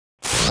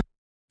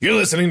You're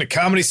listening to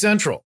Comedy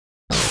Central.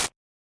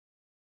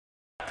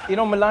 You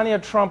know, Melania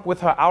Trump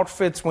with her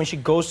outfits when she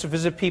goes to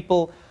visit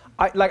people,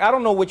 I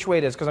don't know which way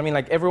it is, because, I mean,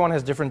 like, everyone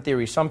has different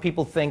theories. Some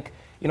people think,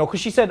 you know, because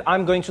she said,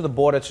 I'm going to the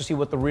border to see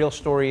what the real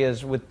story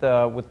is with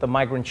the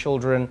migrant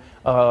children,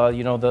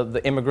 you know,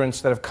 the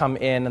immigrants that have come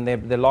in and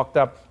they're locked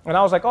up. And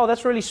I was like, oh,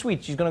 that's really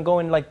sweet. She's going to go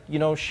and, like, you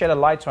know, shed a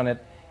light on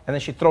it. And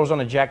then she throws on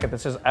a jacket that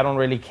says, I don't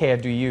really care,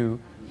 do you?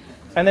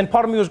 And then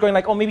part of me was going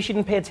like, oh, maybe she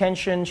didn't pay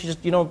attention. She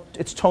just, you know,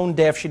 it's tone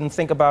deaf. She didn't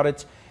think about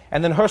it.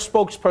 And then her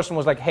spokesperson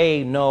was like,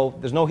 hey, no,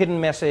 there's no hidden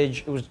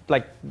message. It was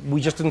like, we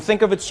just didn't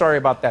think of it. Sorry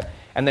about that.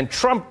 And then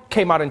Trump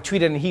came out and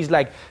tweeted, and he's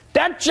like,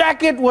 that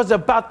jacket was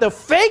about the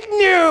fake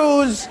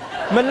news.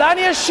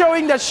 Melania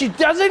showing that she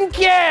doesn't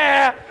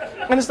care.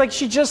 And it's like,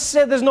 she just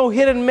said there's no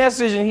hidden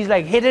message. And he's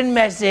like, hidden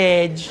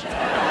message.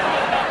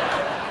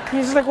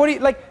 He's like, what do you,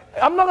 like,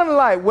 I'm not going to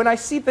lie. When I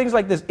see things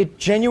like this, it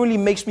genuinely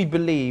makes me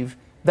believe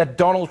that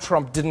Donald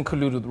Trump didn't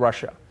collude with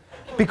Russia.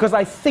 Because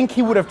I think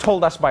he would have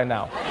told us by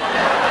now.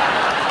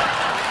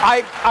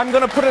 I'm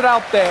going to put it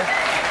out there.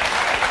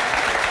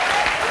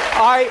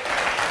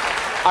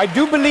 I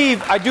do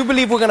believe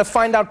we're going to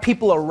find out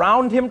people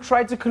around him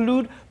tried to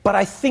collude, but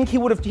I think he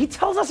would have, he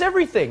tells us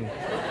everything.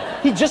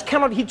 He just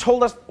cannot, he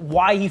told us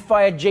why he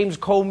fired James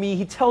Comey.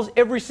 He tells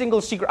every single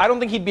secret. I don't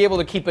think he'd be able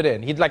to keep it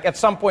in. He'd like, at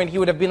some point, he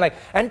would have been like,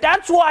 and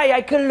that's why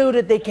I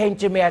colluded. They came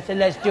to me. I said,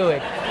 let's do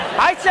it.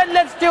 I said,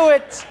 let's do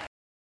it.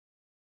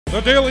 The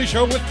Daily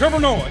Show with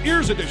Trevor Noah,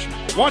 Ears Edition.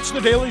 Watch The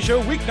Daily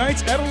Show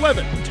weeknights at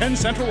 11, 10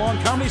 Central on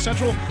Comedy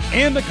Central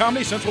and the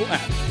Comedy Central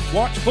app.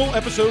 Watch full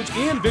episodes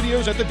and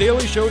videos at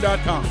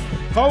thedailyshow.com.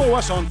 Follow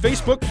us on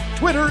Facebook,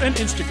 Twitter, and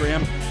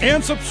Instagram.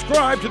 And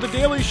subscribe to The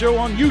Daily Show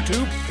on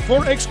YouTube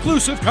for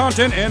exclusive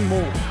content and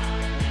more.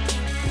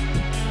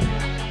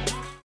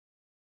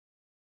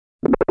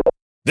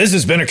 This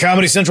has been a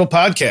Comedy Central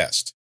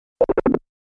podcast.